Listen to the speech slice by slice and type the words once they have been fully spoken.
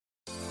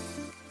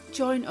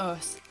Join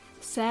us,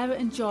 Sarah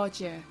and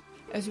Georgia,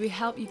 as we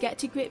help you get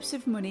to grips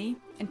with money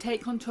and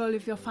take control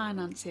of your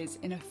finances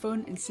in a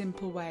fun and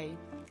simple way.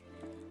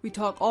 We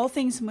talk all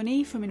things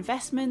money, from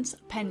investments,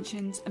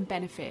 pensions and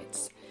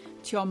benefits,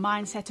 to your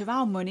mindset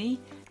around money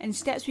and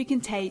steps we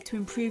can take to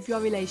improve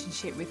your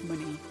relationship with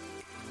money.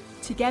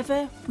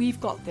 Together,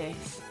 we've got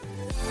this.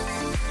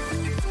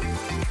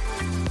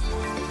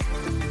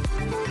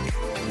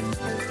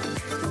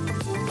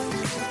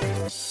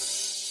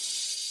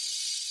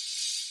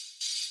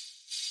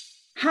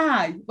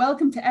 Hi,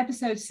 welcome to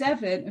episode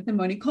 7 of the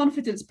Money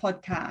Confidence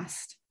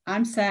Podcast.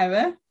 I'm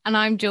Sarah. And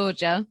I'm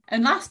Georgia.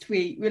 And last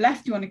week we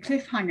left you on a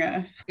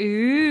cliffhanger.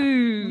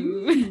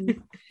 Ooh.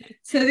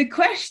 So the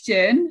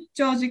question,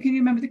 Georgia, can you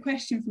remember the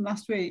question from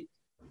last week?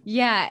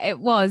 Yeah, it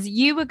was.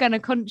 You were going to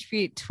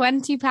contribute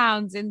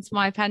 £20 into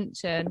my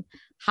pension.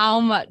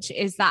 How much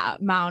is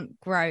that amount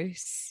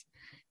gross?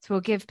 So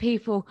we'll give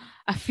people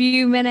a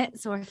few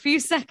minutes or a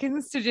few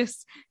seconds to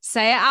just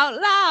say it out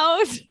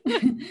loud.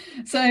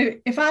 So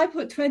if I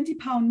put £20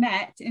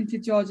 net into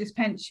Georgia's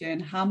pension,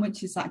 how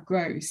much is that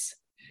gross?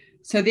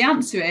 So the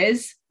answer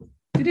is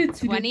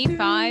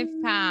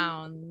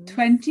 £25.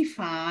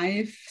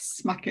 25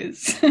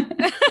 smackers.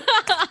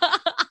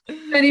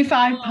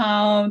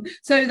 £25.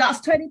 So that's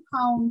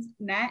 £20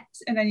 net,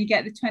 and then you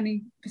get the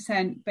 20%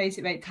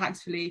 basic rate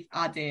tax relief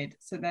added.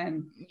 So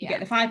then you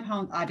get the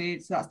 £5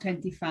 added, so that's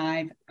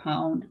 £25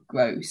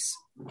 gross.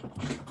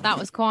 That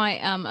was quite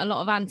a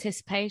lot of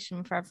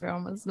anticipation for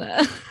everyone, wasn't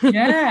it?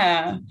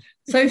 Yeah.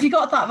 So if you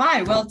got that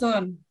right, well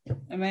done.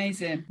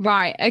 Amazing.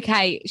 Right.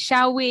 Okay.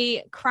 Shall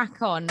we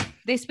crack on?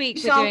 This week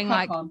we're doing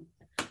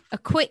a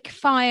quick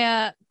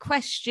fire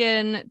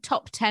question,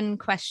 top 10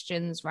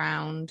 questions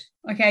round.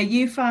 Okay,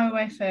 you fire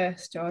away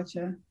first,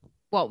 Georgia.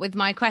 What, with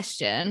my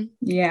question?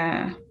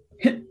 Yeah.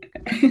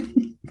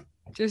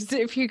 Just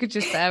if you could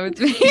just bear with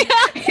me.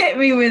 Hit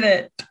me with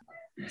it.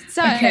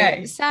 So,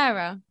 okay.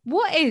 Sarah,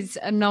 what is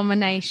a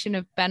nomination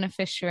of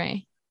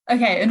beneficiary?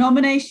 Okay, a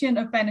nomination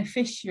of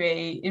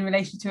beneficiary in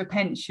relation to a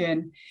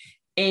pension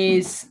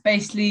is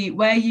basically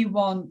where you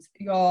want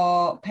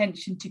your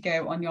pension to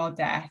go on your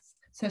death.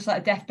 So it's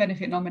like a death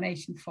benefit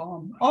nomination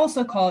form,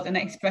 also called an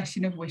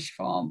expression of wish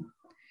form.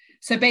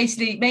 So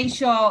basically make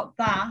sure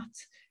that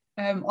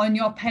on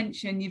your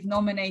pension, you've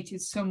nominated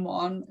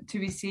someone to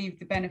receive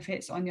the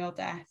benefits on your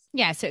death.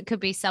 Yeah, so it could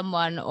be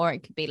someone, or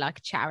it could be like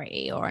a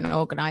charity or an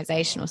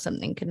organisation or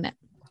something, couldn't it?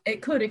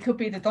 It could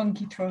be the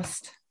Donkey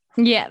Trust.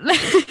 Yeah.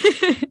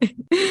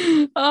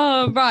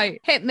 Oh,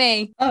 right. Hit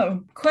me.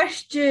 Oh,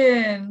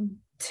 question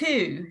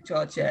 2,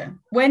 Georgia.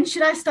 When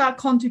should I start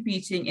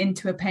contributing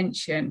into a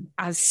pension?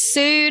 As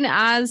soon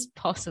as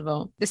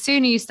possible. The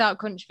sooner you start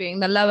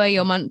contributing, the lower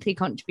your monthly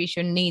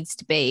contribution needs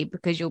to be,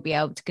 because you'll be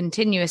able to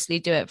continuously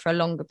do it for a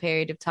longer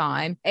period of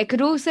time. It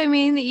could also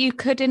mean that you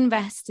could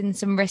invest in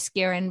some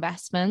riskier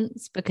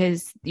investments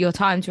because your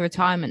time to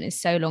retirement is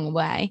so long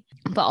away.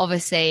 But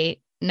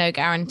obviously, no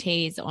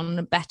guarantees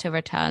on better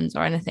returns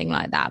or anything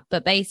like that.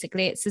 But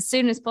basically, it's as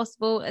soon as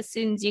possible, as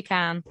soon as you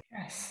can.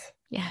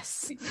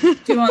 Yes. Do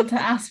you want to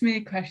ask me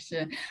a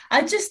question?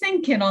 I'm just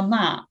thinking on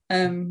that.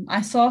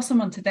 I saw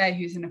someone today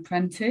who's an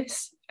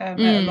apprentice at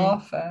a law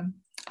firm,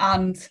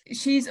 and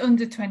she's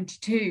under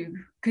 22,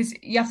 because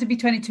you have to be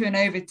 22 and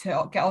over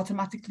to get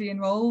automatically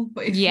enrolled.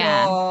 But if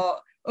you're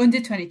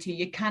under 22,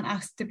 you can't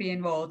ask to be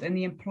enrolled, and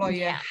the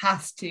employer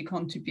has to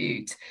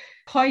contribute.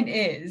 Point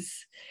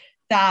is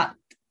that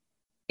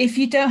if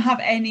you don't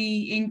have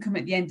any income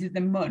at the end of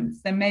the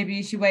month, then maybe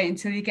you should wait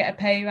until you get a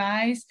pay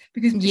rise,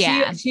 because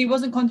she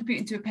wasn't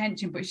contributing to a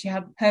pension, but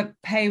her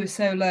pay was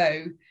so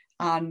low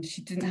and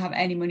she didn't have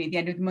any money at the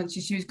end of the month. So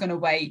she was going to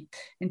wait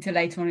until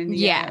later on in the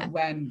year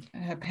when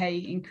her pay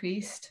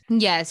increased.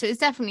 Yeah, so it's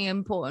definitely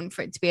important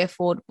for it to be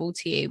affordable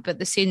to you, but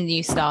the sooner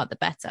you start, the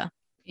better.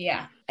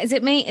 Yeah. Is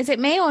it me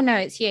or no,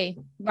 it's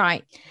you?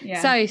 Right.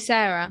 Yeah. So,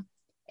 Sarah,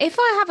 if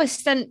I have a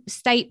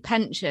state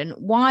pension,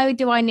 why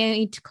do I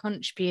need to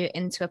contribute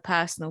into a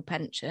personal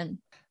pension?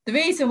 The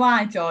reason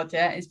why,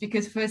 Georgia, is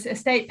because for a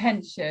state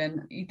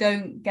pension, you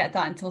don't get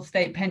that until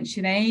state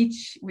pension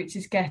age, which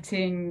is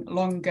getting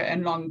longer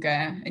and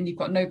longer, and you've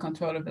got no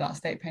control over that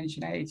state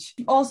pension age.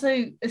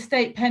 Also, a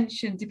state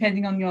pension,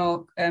 depending on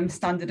your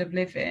standard of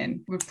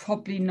living, would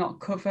probably not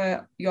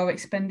cover your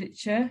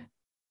expenditure.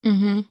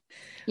 Mm-hmm.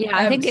 Yeah,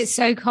 I think it's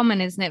so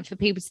common, isn't it, for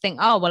people to think,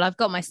 oh, well, I've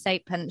got my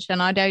state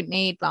pension, I don't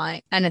need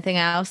like anything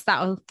else.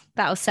 That'll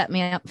set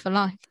me up for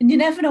life. And you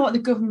never know what the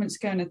government's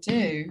going to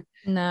do.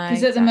 No,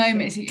 because at the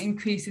moment it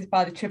increases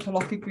by the triple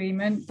lock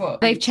agreement,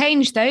 but they've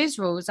changed those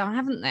rules,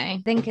 haven't they?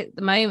 I think at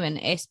the moment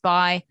it's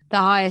by the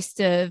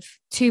highest of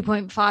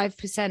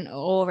 2.5%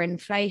 or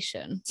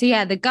inflation. So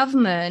yeah, the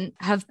government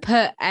have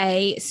put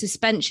a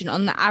suspension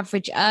on the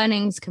average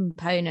earnings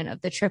component of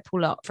the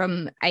triple lock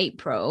from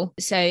April.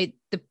 So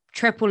the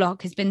triple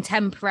lock has been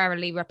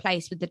temporarily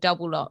replaced with the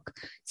double lock.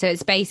 So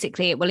it's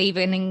basically, it will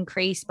even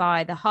increase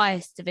by the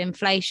highest of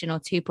inflation or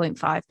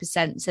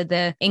 2.5%. So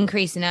the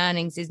increase in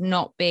earnings is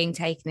not being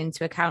taken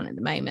into account at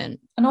the moment.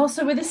 And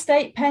also with the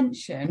state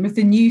pension, with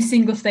the new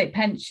single state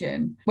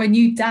pension, when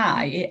you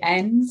die, it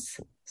ends.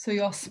 So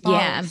your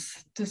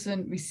spouse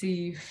doesn't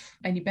receive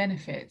any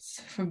benefits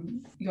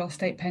from your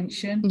state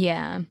pension.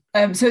 Yeah.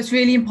 So it's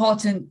really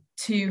important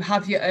to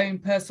have your own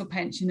personal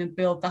pension and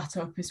build that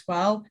up as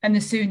well. And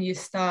the sooner you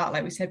start,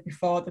 like we said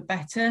before, the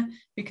better,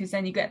 because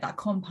then you get that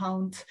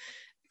compounding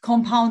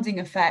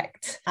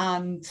effect.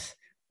 And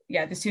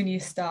yeah, the sooner you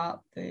start,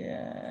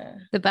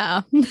 the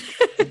better.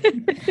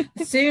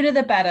 The sooner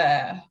the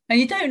better. And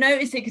you don't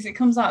notice it because it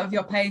comes out of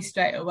your pay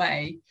straight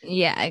away.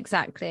 Yeah,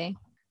 exactly.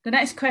 The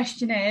next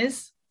question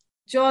is,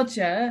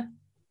 Georgia,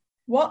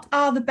 what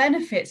are the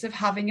benefits of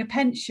having a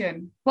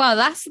pension? Well,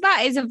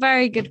 that is a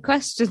very good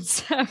question,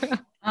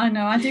 Sarah. I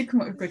know, I do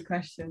come up with good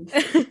questions.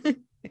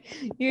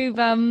 You've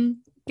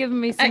given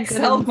me some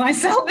excelled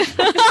myself.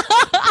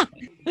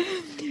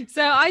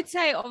 So I'd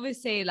say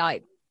obviously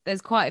like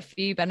there's quite a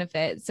few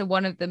benefits. So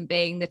one of them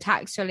being the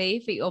tax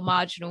relief at your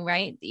marginal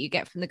rate that you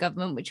get from the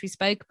government, which we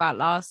spoke about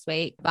last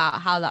week,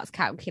 about how that's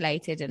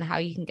calculated and how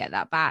you can get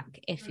that back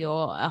if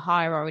you're a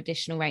higher or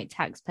additional rate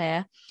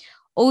taxpayer.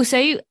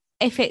 Also,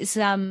 if it's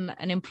an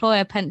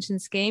employer pension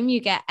scheme, you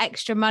get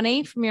extra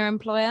money from your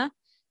employer.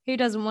 Who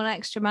doesn't want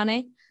extra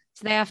money?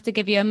 So they have to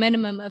give you a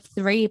minimum of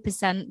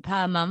 3%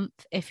 per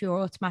month if you're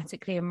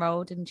automatically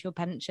enrolled into your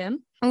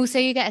pension. Also,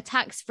 you get a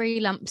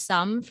tax-free lump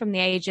sum from the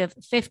age of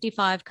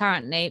 55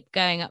 currently,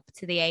 going up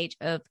to the age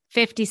of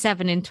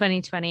 57 in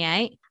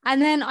 2028.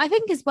 And then I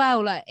think as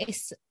well, like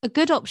it's a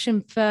good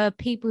option for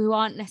people who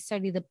aren't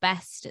necessarily the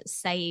best at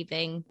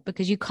saving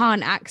because you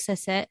can't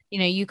access it. You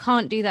know, you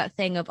can't do that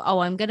thing of, oh,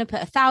 I'm going to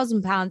put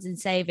 £1,000 in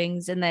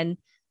savings and then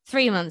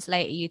 3 months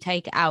later you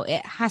take it out.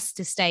 It has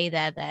to stay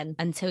there then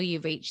until you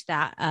reach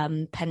that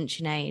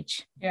pension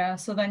age. Yeah,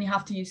 so then you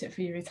have to use it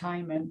for your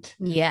retirement.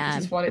 Yeah.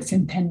 Which is what it's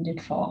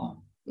intended for.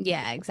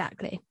 Yeah,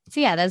 exactly. So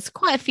yeah, there's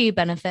quite a few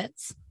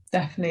benefits.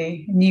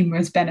 Definitely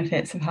numerous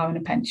benefits of having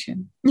a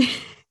pension.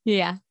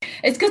 Yeah.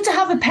 It's good to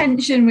have a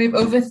pension with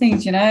other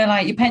things, you know,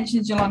 like your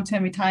pension's your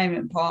long-term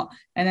retirement pot,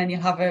 and then you'll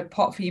have a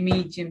pot for your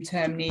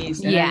medium-term needs.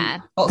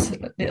 And lots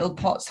of little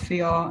pots for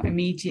your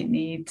immediate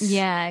needs.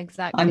 Yeah,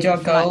 exactly. And your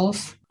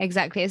goals.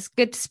 Exactly. It's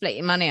good to split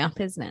your money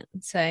up, isn't it?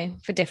 So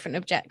for different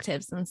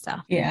objectives and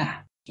stuff. Yeah.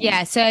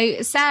 Yeah.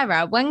 So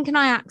Sarah, when can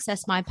I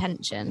access my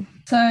pension?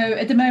 So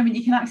at the moment,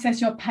 you can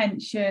access your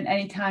pension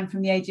anytime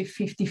from the age of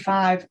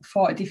 55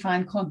 for a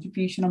defined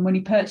contribution or money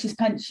purchase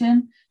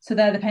pension. So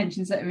they're the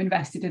pensions that are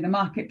invested in the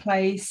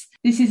marketplace.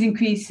 This is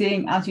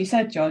increasing, as you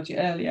said, Georgia,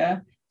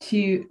 earlier,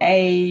 to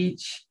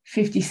age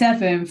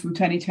 57 from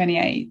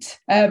 2028.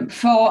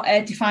 For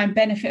a defined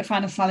benefit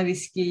final salary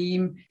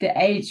scheme, the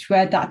age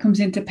where that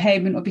comes into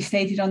payment will be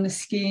stated on the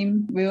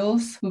scheme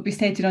rules, will be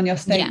stated on your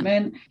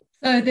statement. Yeah.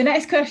 So the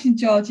next question,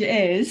 Georgia,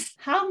 is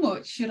how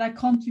much should I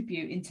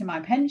contribute into my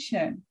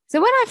pension? So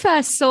when I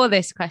first saw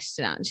this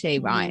question, actually,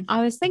 right,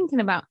 I was thinking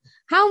about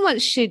how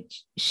much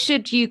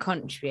should you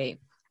contribute?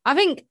 I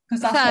think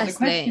because that's what the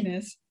question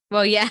is.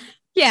 Well, yeah,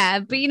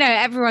 but you know,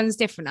 everyone's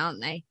different,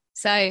 aren't they?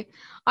 So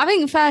I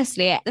think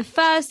firstly, the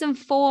first and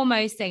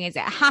foremost thing is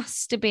it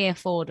has to be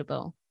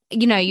affordable.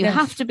 You know, you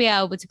have to be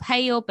able to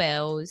pay your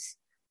bills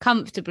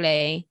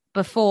comfortably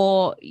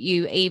before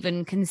you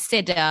even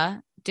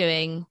consider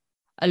doing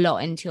a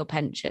lot into your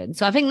pension.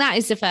 So I think that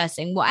is the first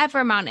thing. Whatever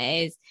amount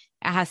it is,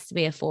 it has to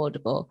be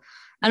affordable.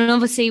 And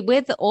obviously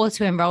with the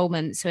auto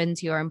enrollment, so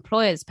into your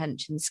employer's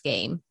pension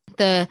scheme,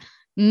 the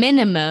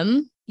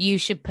minimum you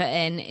should put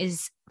in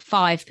is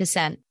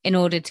 5% in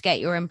order to get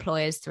your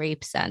employer's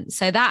 3%.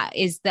 So that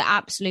is the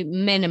absolute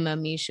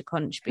minimum you should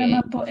contribute. Can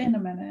I put in a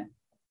minute?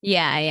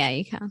 Yeah,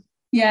 you can.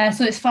 Yeah,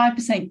 so it's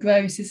 5%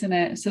 gross, isn't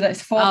it? So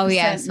that's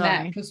 4%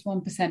 net plus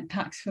 1%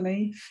 tax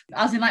relief.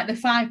 As in, like the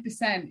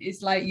 5%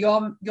 is like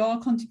your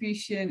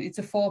contribution. It's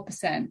a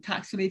 4%.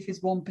 Tax relief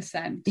is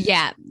 1%.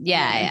 Yeah.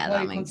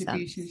 That makes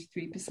contribution sense.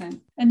 is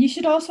 3%. And you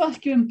should also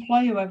ask your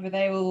employer whether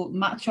they will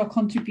match your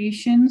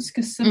contributions,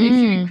 because if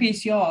you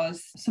increase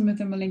yours, some of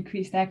them will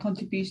increase their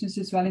contributions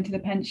as well into the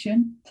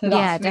pension. So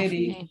that's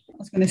really, definitely. I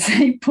was going to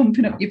say,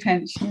 pumping up your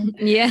pension.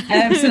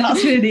 Yeah. So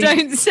that's really.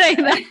 Don't say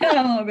that.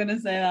 I'm not going to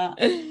say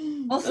that.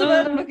 What's the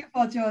word I'm looking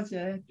for,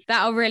 Georgia?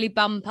 That'll really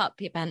bump up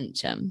your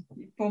pension.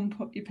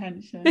 Bump up your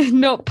pension.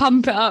 Not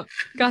pump it up.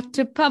 Got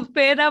to pump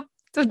it up.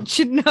 Don't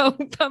you know?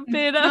 Pump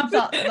it up. Have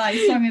that like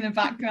song in the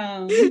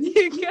background.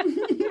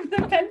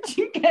 The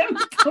pension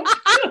gets pumped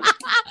up.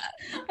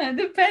 And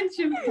the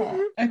pension pot.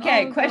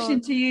 Okay,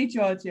 question to you,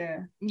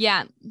 Georgia.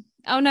 Yeah.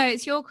 Oh no,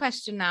 it's your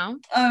question now.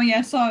 Oh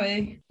yeah,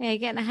 sorry. Yeah, you're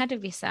getting ahead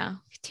of yourself.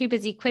 Too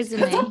busy quizzing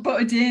me. I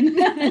butted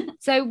in.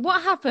 So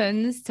what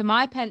happens to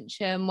my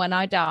pension when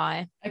I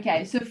die?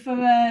 Okay, so for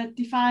a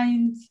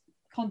defined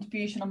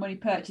contribution or money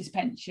purchase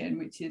pension,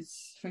 which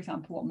is, for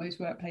example, what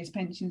most workplace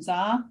pensions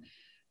are,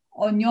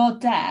 on your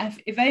death,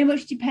 it very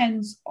much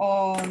depends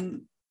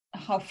on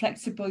how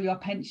flexible your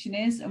pension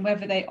is and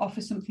whether they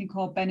offer something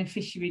called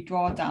beneficiary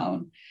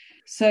drawdown.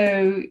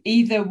 So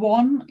either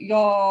one,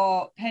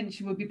 your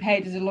pension will be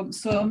paid as a lump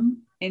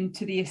sum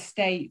into the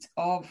estate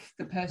of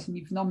the person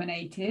you've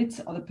nominated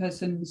or the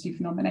persons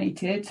you've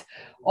nominated,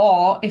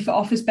 or if it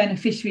offers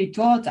beneficiary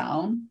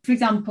drawdown, for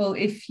example,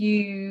 if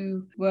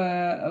you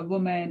were a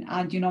woman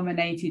and you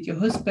nominated your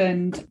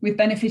husband with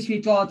beneficiary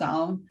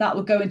drawdown, that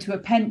will go into a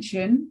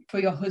pension for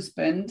your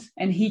husband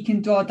and he can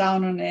draw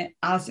down on it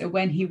as or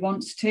when he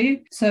wants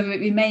to. So it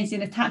remains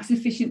in a tax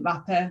efficient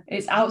wrapper.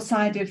 It's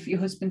outside of your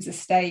husband's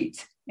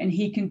estate, and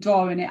he can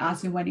draw in it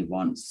as and when he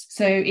wants.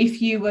 So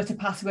if you were to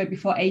pass away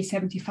before age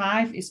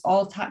 75, it's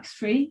all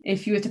tax-free.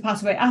 If you were to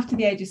pass away after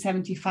the age of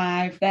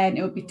 75, then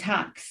it would be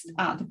taxed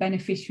at the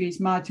beneficiary's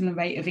marginal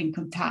rate of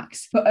income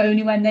tax, but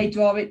only when they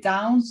draw it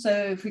down.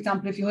 So, for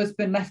example, if your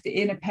husband left it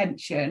in a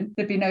pension,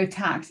 there'd be no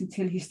tax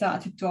until he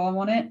started to draw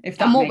on it, if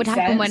that And what makes would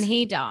happen sense. when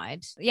he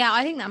died? Yeah,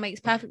 I think that makes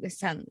perfect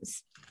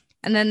sense.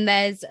 And then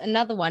there's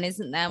another one,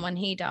 isn't there, when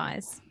he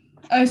dies?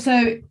 Oh,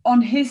 so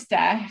on his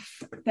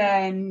death,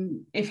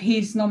 then if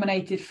he's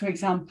nominated, for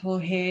example,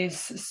 his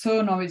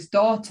son or his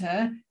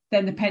daughter,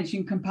 then the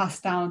pension can pass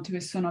down to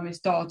his son or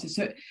his daughter.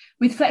 So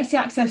with Flexi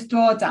Access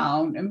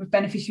drawdown and with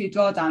beneficiary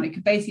drawdown, it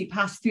could basically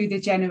pass through the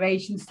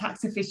generations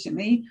tax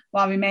efficiently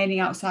while remaining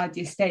outside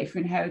the estate for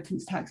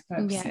inheritance tax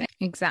purposes. Yeah,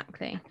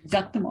 exactly.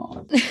 Exactly.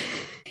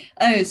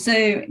 Oh,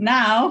 so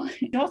now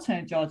your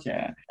turn,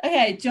 Georgia.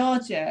 Okay,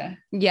 Georgia.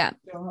 Yeah.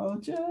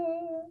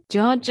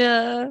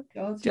 Georgia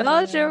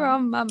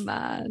on my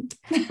mind.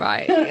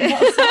 Right.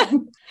 What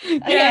song? Yeah,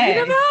 have you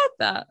never heard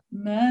that?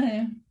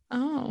 No.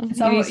 Oh. Is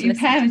that what your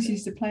parents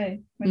used to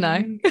play?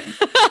 No.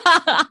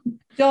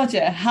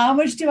 Georgia, how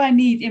much do I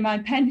need in my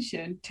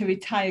pension to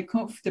retire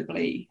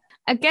comfortably?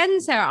 Again,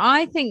 Sarah,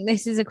 I think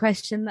this is a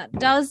question that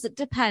does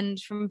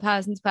depend from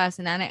person to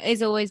person, and it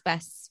is always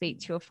best to speak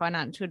to your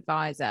financial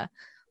advisor.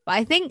 But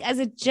I think as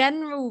a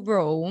general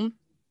rule,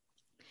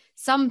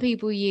 some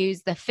people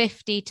use the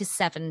 50 to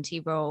 70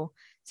 rule.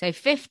 So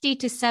 50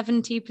 to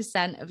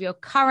 70% of your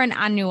current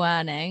annual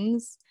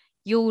earnings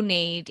you'll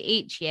need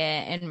each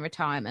year in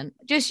retirement.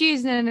 Just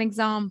using an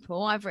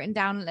example, I've written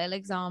down a little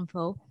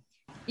example.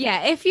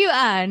 Yeah, if you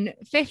earn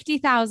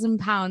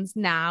 £50,000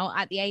 now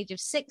at the age of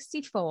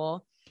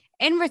 64,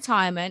 in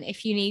retirement,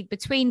 if you need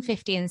between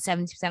 50 and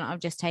 70%, I've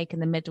just taken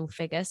the middle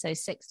figure, so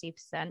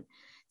 60%.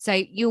 So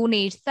you'll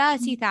need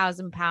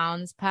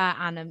 £30,000 per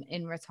annum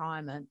in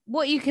retirement.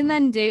 What you can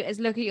then do is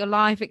look at your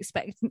life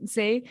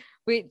expectancy,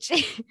 which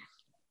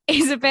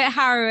is a bit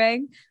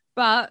harrowing,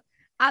 but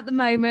at the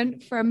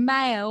moment, for a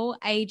male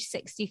age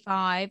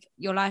 65,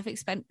 your life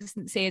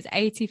expectancy is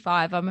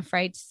 85, I'm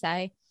afraid to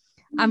say.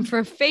 And for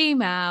a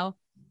female,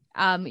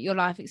 your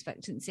life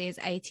expectancy is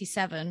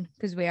 87,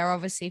 because we are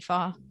obviously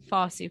far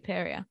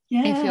superior.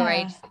 Yeah. If you're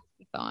age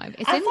 65.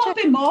 I thought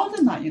it'd be more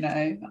than that,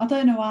 I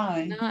don't know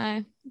why.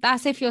 No,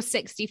 that's if you're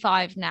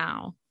 65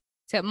 now.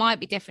 So it might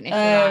be different if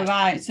you're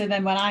right. So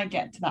then when I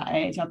get to that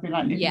age, I'll be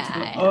like living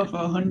to over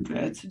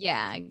 100.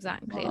 Yeah,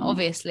 exactly. Wow.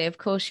 Obviously, of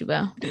course you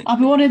will. I'll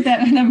be one of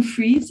them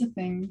freezer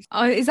things.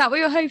 Oh, is that what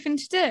you're hoping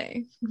to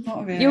do?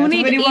 Not really. You'll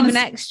need even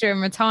extra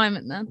in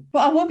retirement then. But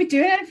I won't be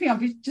doing anything. I'll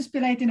just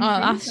be laid in a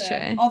freezer. That's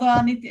true. Although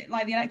I'll need the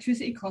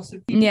electricity cost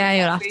of you'll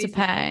have to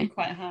pay.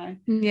 Quite high.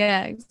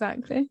 Yeah,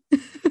 exactly.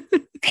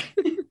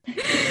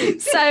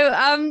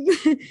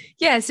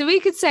 So we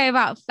could say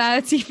about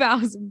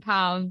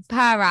 £30,000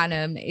 per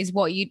annum is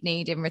what you'd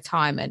need in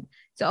retirement.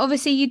 So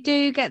obviously you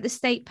do get the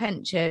state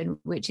pension,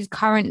 which is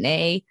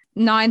currently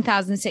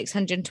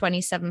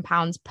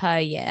 £9,627 per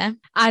year.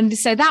 And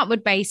so that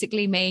would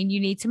basically mean you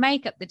need to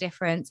make up the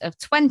difference of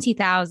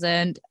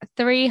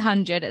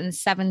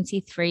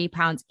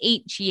 £20,373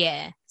 each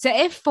year. So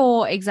if,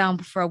 for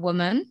example, for a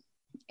woman,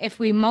 if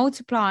we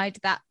multiplied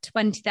that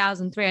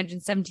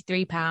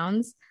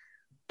 £20,373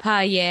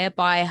 per year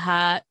by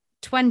her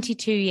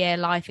 22-year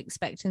life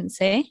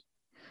expectancy,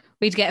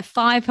 we'd get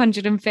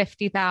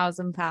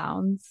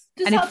 £550,000.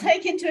 Does that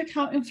take into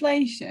account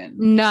inflation?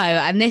 No,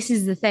 and this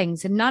is the thing.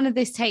 So none of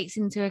this takes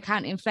into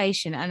account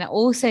inflation, and it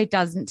also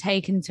doesn't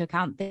take into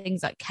account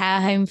things like care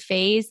home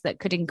fees that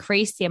could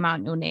increase the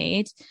amount you'll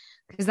need,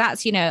 because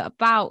that's,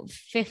 about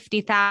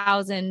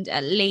 50,000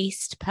 at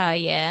least per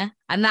year.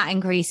 And that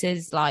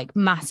increases like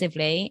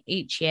massively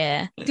each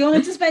year. Do you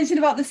want to just mention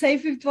about the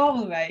safe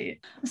withdrawal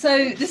rate?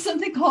 So there's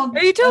something called...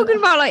 Are you talking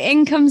about like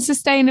income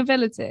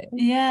sustainability?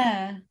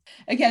 Yeah.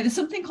 Okay, there's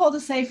something called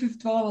a safe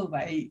withdrawal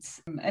rate.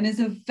 And it's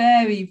a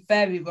very,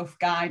 very rough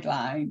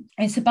guideline.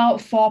 It's about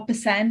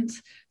 4%.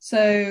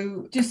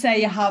 So just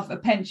say you have a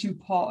pension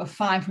pot of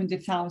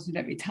 500,000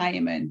 at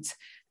retirement,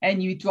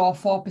 and you draw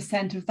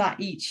 4% of that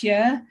each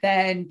year,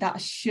 then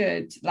that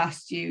should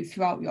last you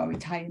throughout your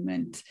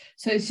retirement.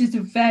 So it's just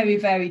a very,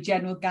 very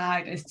general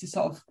guide as to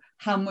sort of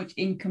how much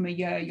income a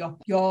year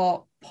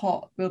your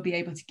pot will be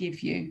able to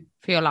give you.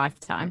 For your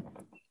lifetime.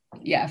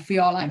 Yeah, for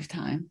your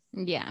lifetime.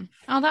 Yeah.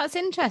 Oh, that's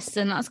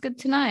interesting. That's good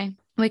to know.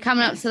 We're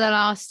coming up to the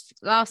last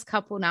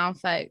couple now,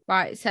 folk.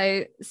 Right,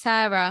 so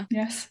Sarah.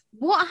 Yes.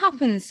 What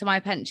happens to my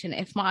pension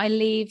if I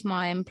leave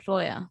my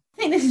employer? I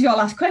think this is your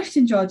last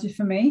question, Georgia,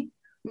 for me.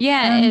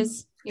 Yeah, it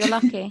is. You're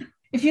lucky.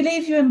 If you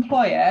leave your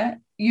employer,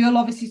 you'll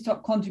obviously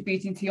stop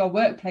contributing to your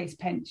workplace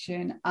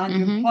pension, and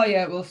your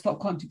employer will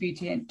stop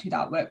contributing to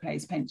that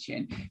workplace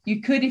pension.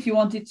 You could, if you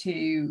wanted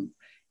to,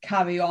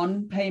 carry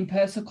on paying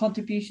personal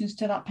contributions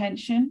to that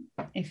pension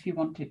if you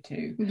wanted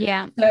to.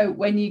 Yeah. So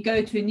when you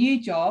go to a new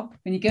job,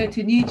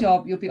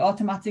 you'll be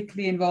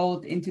automatically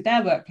enrolled into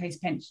their workplace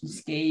pension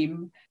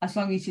scheme as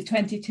long as you're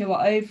 22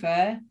 or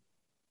over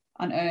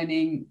and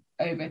earning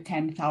over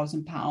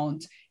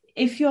 £10,000.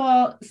 If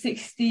you're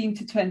 16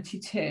 to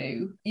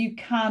 22, you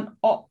can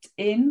opt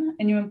in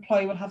and your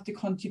employer will have to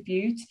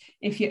contribute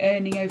if you're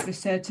earning over a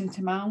certain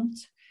amount.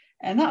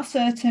 And that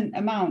certain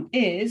amount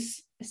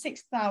is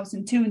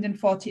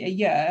 £6,240 a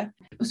year.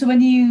 So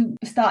when you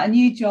start a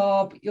new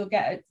job, you'll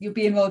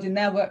be enrolled in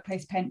their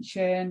workplace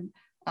pension,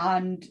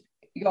 and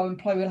your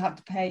employer will have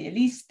to pay at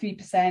least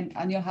 3%,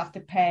 and you'll have to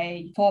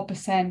pay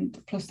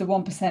 4% plus the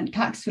 1%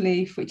 tax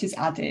relief, which is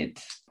added.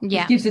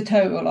 Yeah. Which gives a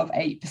total of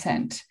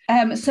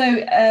 8%.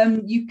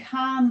 So you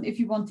can, if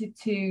you wanted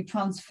to,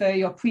 transfer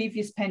your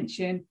previous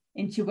pension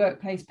into your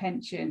workplace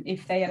pension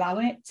if they allow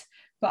it.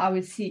 But I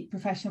would seek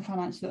professional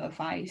financial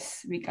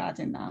advice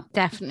regarding that.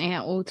 Definitely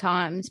at all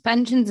times.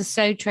 Pensions are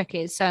so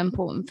tricky. It's so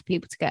important for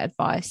people to get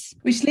advice.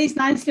 Which leads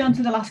nicely on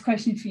to the last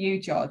question for you,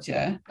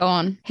 Georgia. Go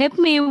on. Hit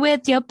me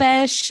with your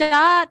best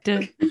shot.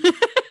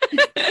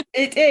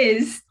 It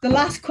is. The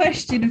last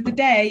question of the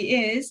day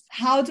is,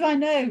 how do I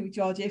know,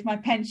 Georgia, if my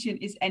pension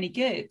is any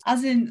good?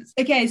 As in,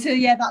 okay, so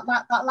yeah,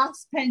 that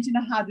last pension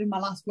I had in my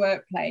last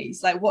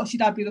workplace, like what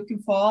should I be looking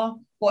for?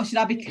 What should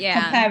I be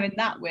comparing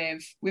that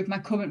with my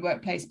current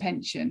workplace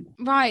pension?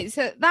 Right.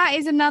 So that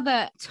is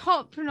another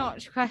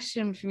top-notch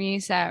question from you,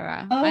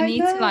 Sarah. I need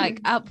to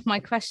up my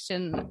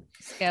question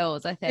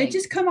skills, I think. They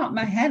just come out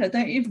my head. I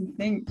don't even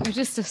think. You're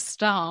just a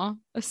star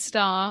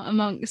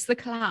amongst the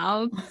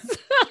clouds.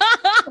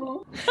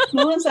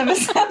 No one's ever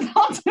said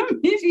that to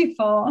me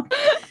before.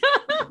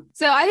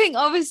 So I think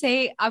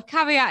obviously I've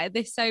caveated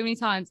this so many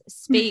times.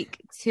 Speak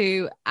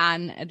to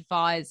an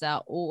advisor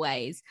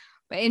always.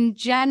 But in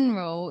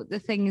general, the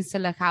things to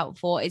look out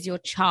for is your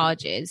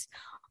charges.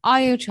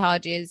 Are your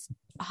charges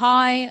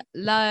high,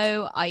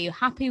 low? Are you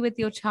happy with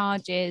your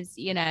charges?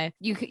 You know,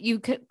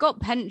 you got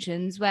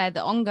pensions where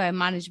the ongoing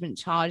management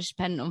charge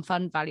dependent on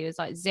fund value is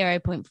like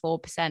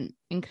 0.4%,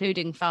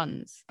 including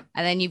funds.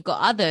 And then you've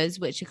got others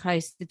which are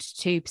closer to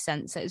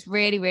 2%. So it's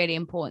really, really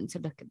important to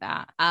look at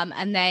that.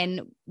 And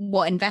then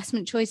what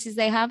investment choices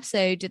they have.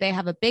 So do they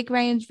have a big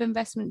range of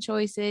investment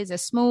choices, a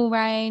small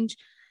range?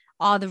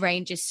 Are the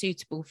ranges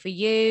suitable for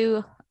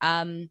you?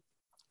 And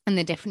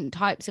the different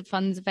types of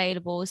funds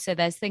available. So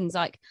there's things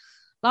like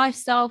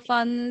lifestyle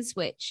funds,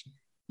 which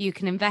you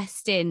can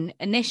invest in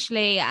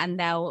initially, and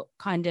they'll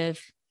kind of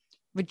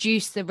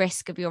reduce the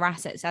risk of your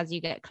assets as you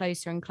get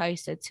closer and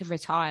closer to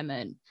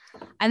retirement.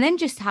 And then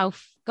just go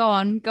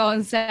on,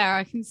 Sarah,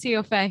 I can see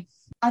your face.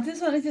 I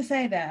just wanted to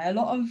say that a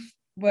lot of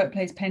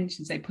workplace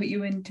pensions, they put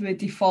you into a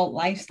default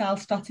lifestyle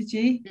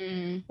strategy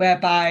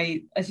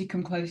whereby as you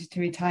come closer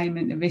to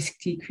retirement the risk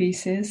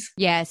decreases.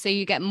 Yeah, so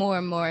you get more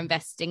and more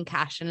invested in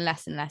cash and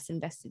less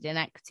invested in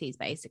equities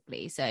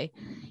basically. So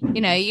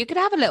you could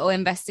have a little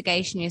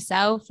investigation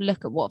yourself,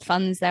 look at what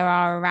funds there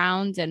are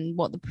around and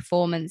what the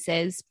performance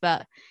is,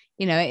 but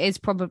it is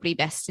probably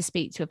best to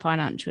speak to a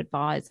financial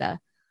advisor.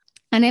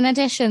 And in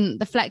addition,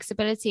 the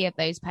flexibility of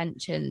those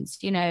pensions,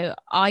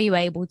 are you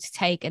able to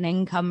take an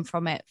income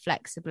from it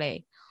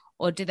flexibly?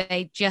 Or do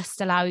they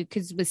just allow you,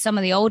 because with some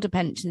of the older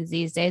pensions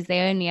these days,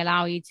 they only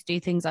allow you to do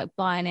things like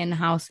buy an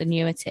in-house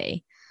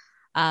annuity.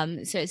 So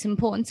it's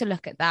important to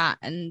look at that.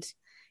 And,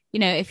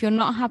 if you're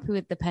not happy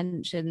with the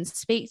pensions,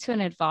 speak to an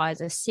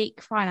advisor,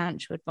 seek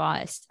financial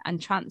advice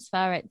and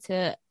transfer it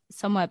to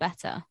somewhere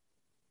better.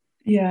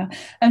 Yeah.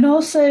 And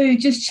also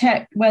just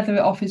check whether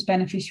it offers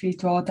beneficiary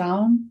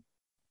drawdown.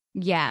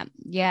 Yeah,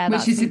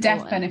 which is the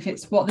death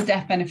benefits, what the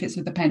death benefits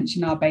of the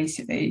pension are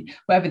basically,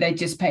 whether they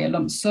just pay a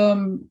lump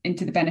sum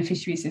into the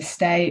beneficiary's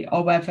estate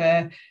or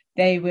whether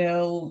they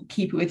will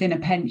keep it within a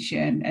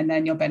pension and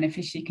then your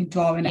beneficiary can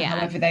draw in it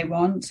however they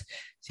want.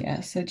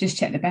 So just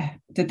check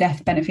the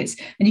death benefits,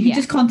 and you can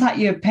just contact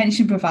your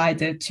pension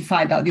provider to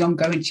find out the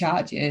ongoing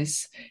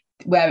charges,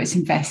 where it's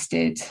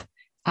invested,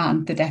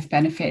 and the death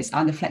benefits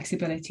and the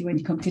flexibility when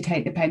you come to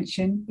take the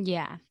pension.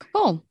 Yeah,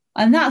 cool.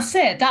 And that's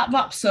it. That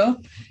wraps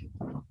up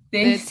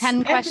the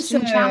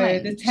 10-question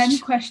challenge. The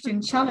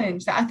 10-question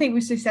challenge that I think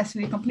was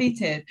successfully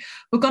completed.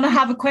 We're going to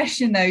have a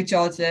question though,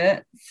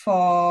 Georgia,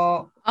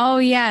 for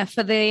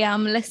the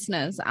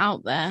listeners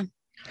out there.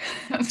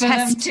 For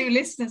them 2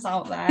 listeners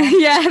out there.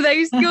 Yeah,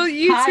 those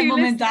you Hi, two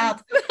Mum and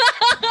Dad.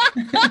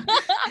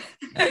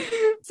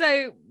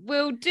 So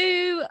we'll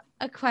do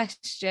a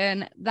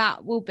question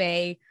that will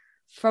be,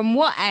 from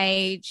what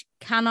age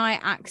can I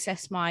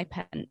access my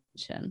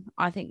pension?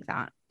 I think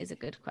that is a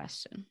good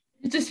question.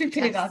 Just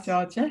repeat that,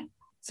 Georgia.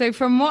 So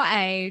from what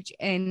age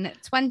in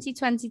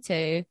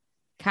 2022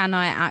 can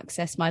I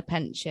access my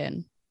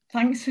pension?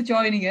 Thanks for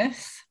joining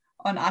us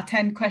on our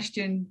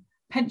 10-question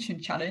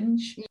pension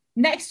challenge.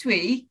 Next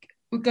week,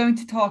 we're going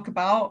to talk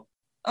about,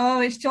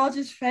 it's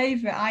Georgia's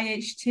favourite,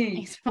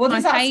 IHT. What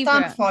does that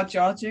stand for,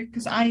 Georgia?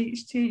 Because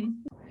IHT.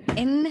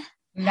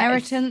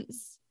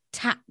 Inheritance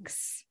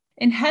tax.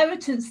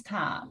 Inheritance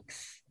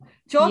tax.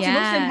 Georgia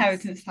loves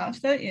inheritance tax,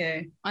 don't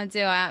you? I do.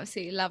 I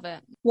absolutely love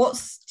it.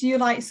 What do you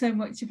like so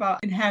much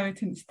about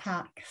inheritance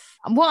tax?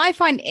 What I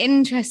find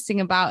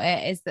interesting about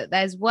it is that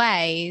there's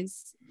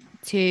ways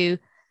to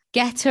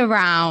get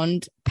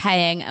around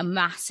paying a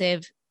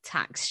massive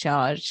tax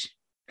charge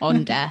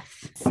on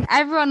death.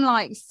 Everyone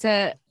likes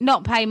to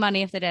not pay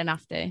money if they don't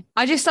have to.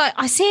 I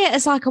see it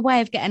as like a way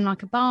of getting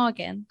like a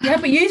bargain. Yeah,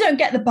 but you don't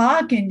get the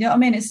bargain, you know what I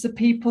mean? It's the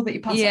people that you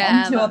pass it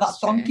on to, or that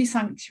donkey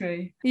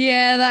sanctuary.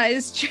 Yeah, that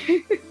is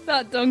true.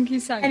 That donkey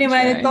sanctuary.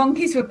 Anyway, the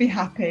donkeys would be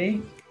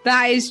happy.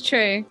 That is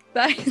true.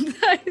 That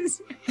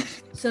is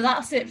So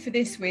that's it for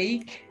this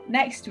week.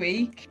 Next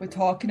week, we're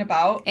talking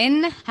about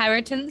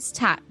inheritance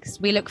tax.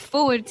 We look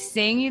forward to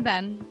seeing you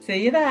then.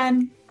 See you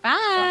then.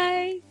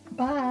 Bye.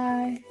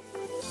 Bye.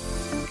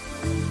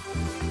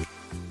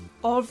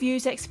 All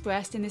views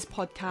expressed in this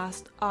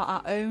podcast are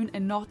our own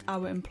and not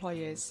our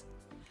employers.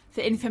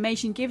 The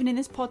information given in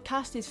this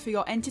podcast is for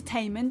your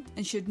entertainment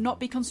and should not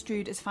be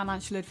construed as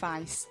financial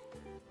advice.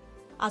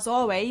 As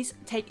always,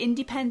 take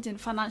independent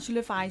financial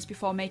advice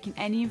before making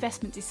any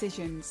investment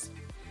decisions.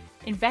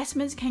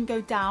 Investments can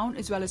go down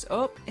as well as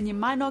up, and you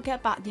might not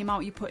get back the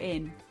amount you put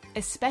in,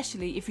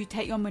 especially if you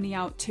take your money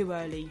out too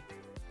early.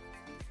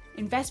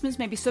 Investments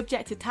may be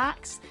subject to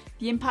tax.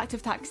 The impact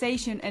of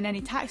taxation and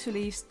any tax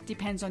reliefs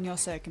depends on your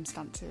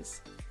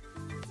circumstances.